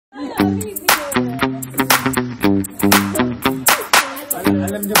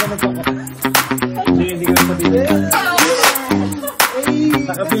Hindi ka pa din.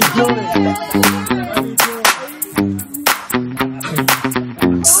 Naka-video eh.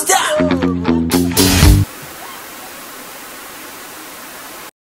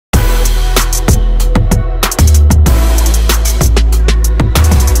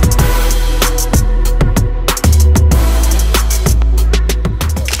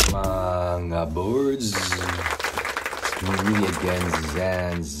 Boards, me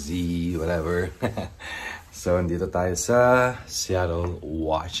again, Z, whatever. So, nandito tayo sa Seattle,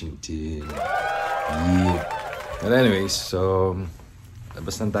 Washington. Yeah. But anyways, so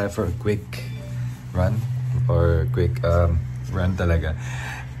labas lang tayo for a quick run or quick run talaga.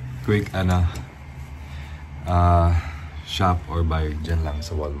 Quick shop or buy dyan lang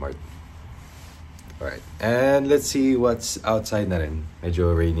sa Walmart. Alright, and let's see what's outside na rin.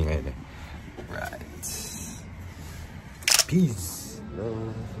 Medyo rainy ngayon eh. Right. Peace.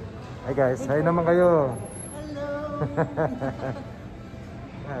 Hello. Hi guys. Hi naman kayo. Hello.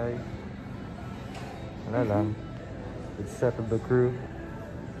 Hi. Wala lang. It's set of the crew.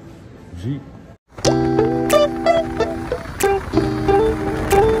 Jeep.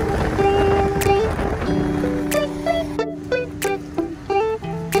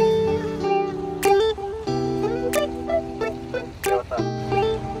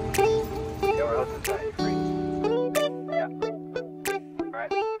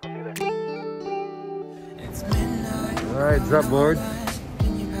 Alright, drop board.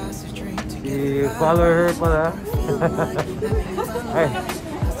 You follow her pala. Hi.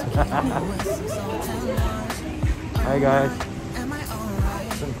 Hi guys.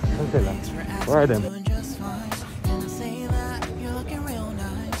 Saan sila? Where are them?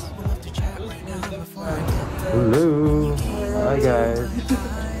 Hello. Hi guys.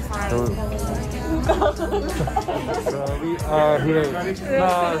 So we are here.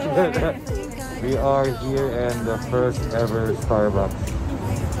 We are here in the first ever Starbucks.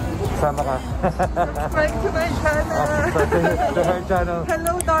 Sama ka. Subscribe to my channel. To her channel.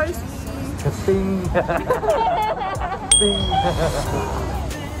 Hello, Darcy. Sing. Sing.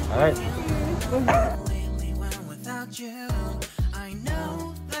 Alright. Lately when without you, I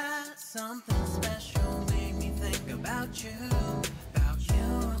know that something special made me think about you.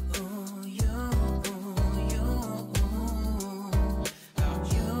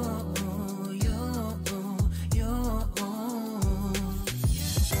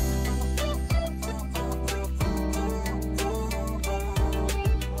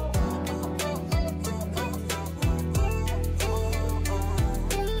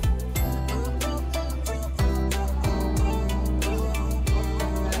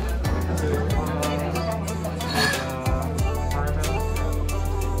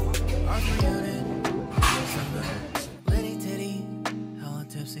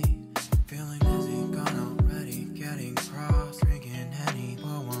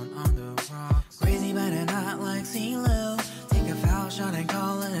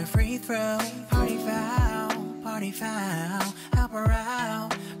 Party foul, help her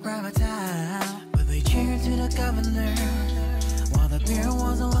out, grab a towel. But they cheered to the governor while the beer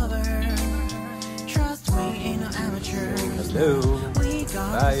was a lover. Trust me, ain't no amateur. Hello. We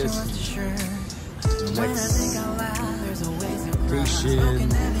got so much to share. When I think out loud, there's always a Christian.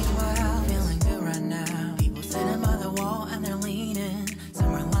 Feeling good right now. People sitting by the wall and they're leaning.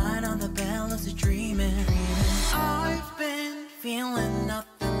 Some are lying on the bed, lucid dreaming. I've been feeling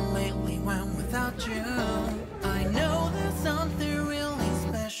nothing lately when without you. I know that something really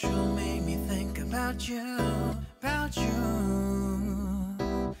special made me think about you, about you,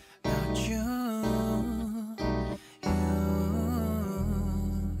 about you,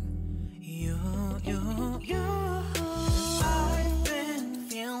 you. I've been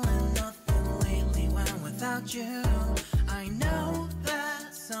feeling nothing lately when without you. I know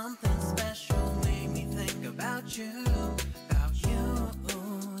that something special made me think about you, about you.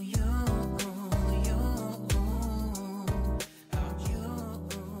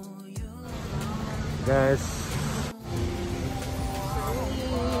 Guys,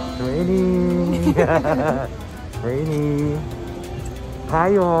 rainy. Rainy.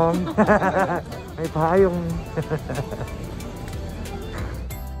 Payong. May payong.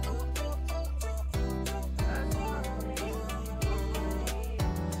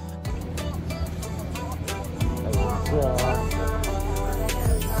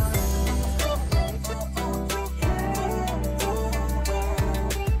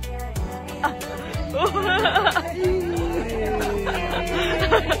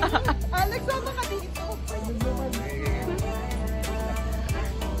 Alex, sama ka dito.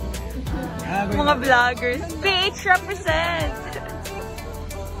 Mga vloggers. PH represent!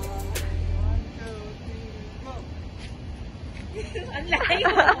 Ang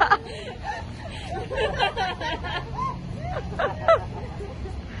layo.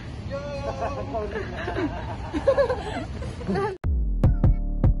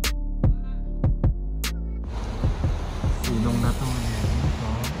 Sinong na to eh?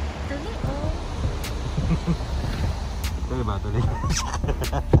 Tuloy, oh. Tuloy ba? Tuloy.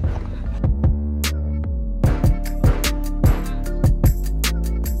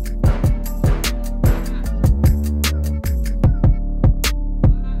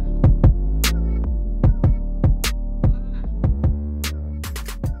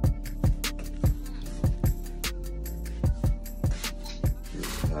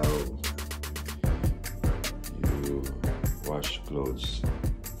 How you wash clothes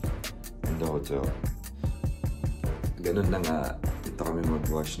in the hotel. Ganun na nga, dito kami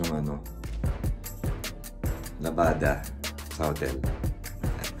mag-wash ng labada sa hotel.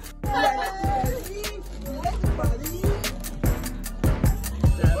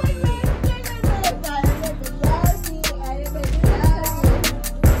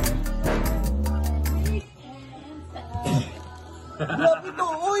 Grabe to!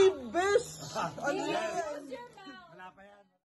 Uy, best! Ano yan?